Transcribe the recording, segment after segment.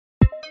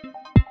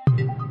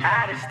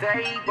Out of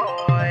state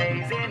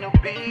boys in the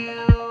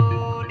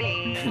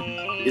building.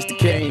 It's the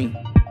king.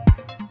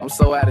 I'm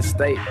so out of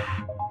state.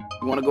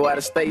 You wanna go out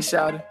of state,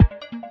 shawty?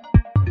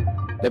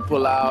 They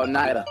pull out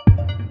all-nighter.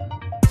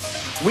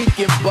 We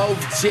can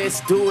both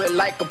just do it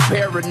like a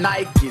pair of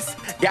Nikes.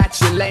 Got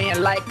you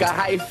laying like a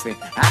hyphen,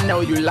 I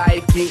know you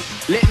like it.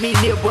 Let me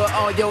nibble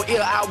on your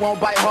ear, I won't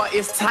bite her,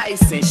 it's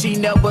Tyson. She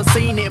never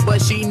seen it, but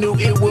she knew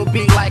it would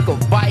be like a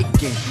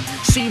Viking.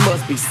 She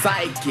must be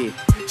psychic,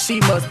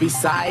 she must be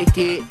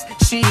psychic.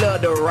 She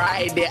love to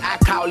ride it, I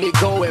call it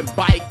going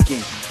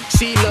biking.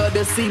 She love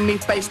to see me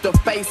face to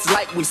face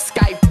like we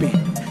Skyping.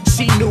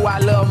 She knew I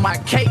love my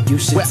cake. You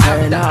should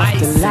turn off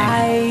the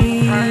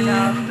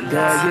light.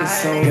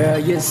 Girl,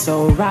 you're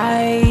so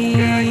right.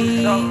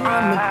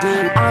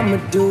 I'ma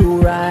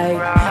do right.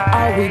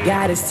 All we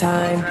got is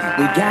time.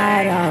 We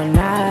got all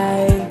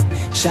night.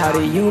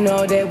 Shawty, you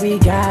know that we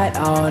got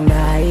all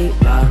night.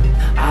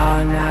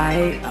 All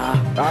night.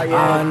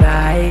 All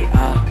night.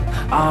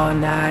 All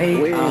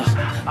night.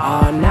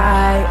 All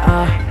night.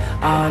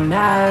 All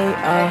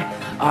night.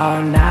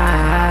 All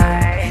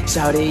night.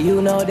 Shawty,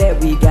 you know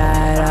that we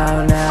got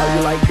all night. How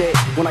you like that?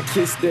 When I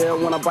kiss there,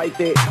 when I bite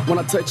that, when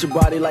I touch your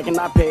body like an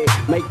iPad,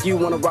 make you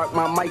wanna rock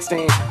my mic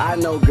stand. I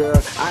know, girl,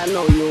 I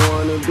know you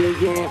wanna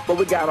begin, but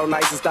we got all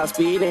night to stop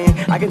speeding.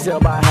 I can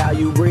tell by how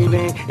you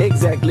breathing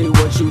exactly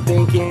what you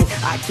thinking.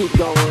 I keep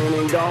going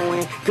and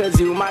going, cause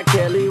you my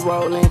Kelly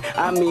rolling.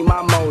 I mean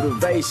my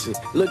motivation.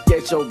 Look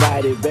at your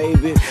body,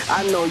 baby.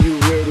 I know you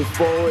ready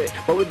for it,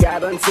 but we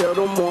got until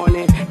the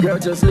morning. Girl,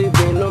 just live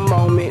in the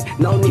moment.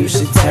 No need you to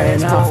should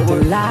turn off the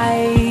forward. light.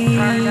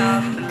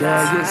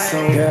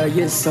 Girl,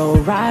 you're so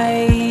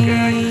right.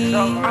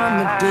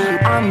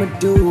 I'ma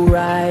do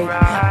right.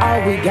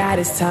 All we got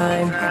is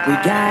time. We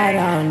got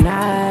all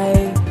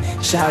night.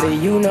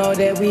 Shawty, you know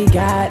that we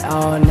got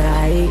all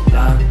night.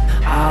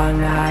 All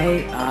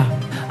night.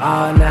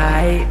 All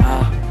night.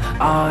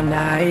 All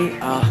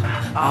night.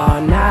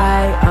 All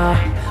night.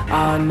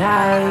 All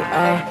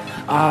night.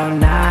 All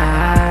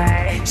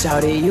night.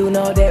 Shawty, you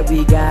know that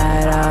we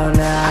got all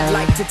night. I'd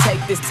like to take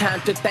this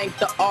time to thank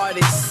the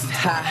artists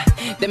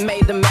that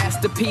made the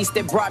masterpiece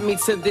that brought me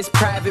to this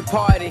private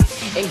party.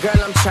 And girl,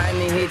 I'm trying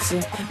to hit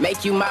you,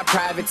 make you my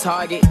private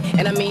target.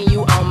 And I mean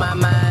you on my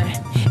mind,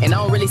 and I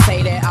don't really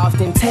say that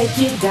often. Take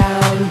it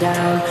down,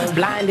 down,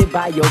 blinded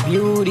by your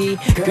beauty.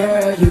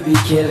 Girl, you be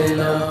killing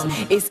them.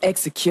 It's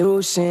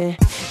execution.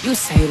 You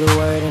say the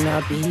word and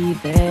I'll be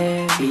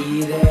there.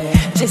 Be there.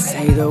 Just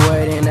say the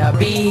word and I'll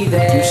be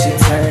there. You should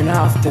turn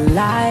off the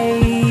light.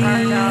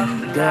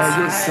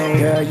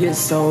 Girl, you're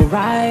so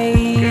right.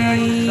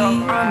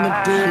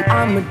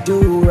 I'ma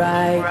do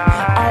right.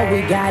 All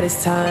we got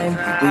is time.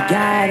 We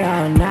got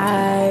all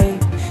night.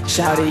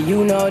 Shawty,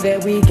 you know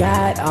that we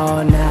got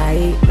all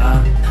night.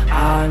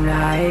 All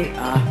night.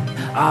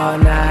 All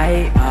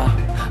night.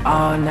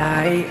 All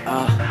night.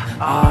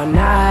 All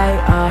night.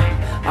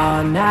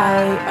 All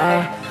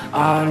night.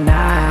 All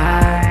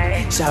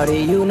night.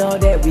 Shawty, you know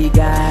that we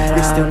got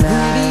It's the all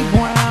pretty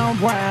night.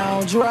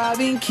 brown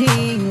driving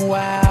king.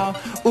 Wow,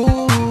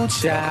 ooh,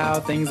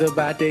 child, things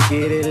about to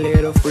get a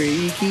little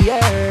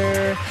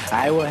freakier.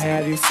 I will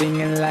have you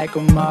singing like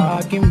a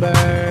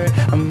mockingbird,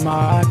 a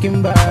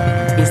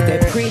mockingbird. It's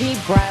that pretty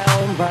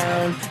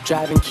brown,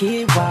 driving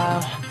kid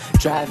wild,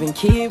 driving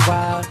kid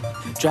wild,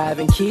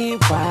 driving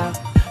kid wild.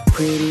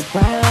 Pretty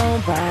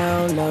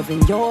brown,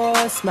 loving your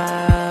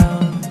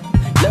smile,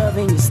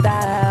 loving your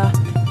style.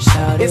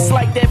 It's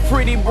like that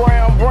pretty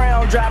brown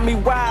drive me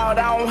wild.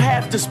 I don't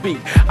have to speak.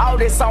 All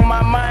that's on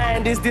my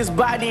mind is this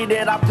body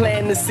that I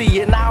plan to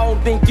see. And I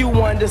don't think you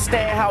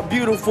understand how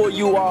beautiful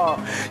you are.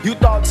 You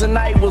thought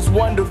tonight was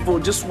wonderful.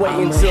 Just wait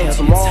until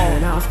tomorrow.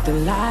 Turn off the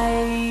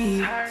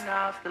light. Turn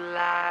off the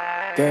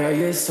light. Girl,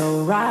 you're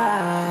so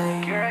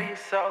right. Girl, you're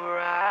so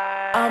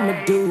right.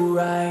 I'ma do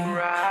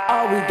right.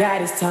 All we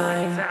got is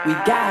time. We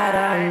got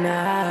all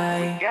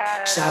night.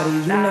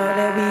 Shawty, you know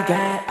that we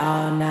got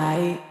all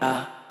night.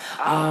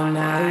 All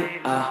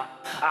night.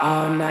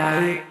 All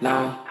night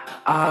long.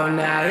 All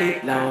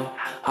night long.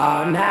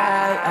 All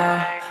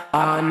night.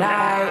 All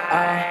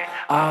night.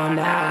 All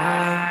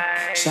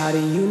night.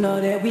 Shawty, you know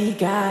that we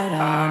got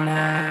all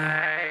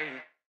night.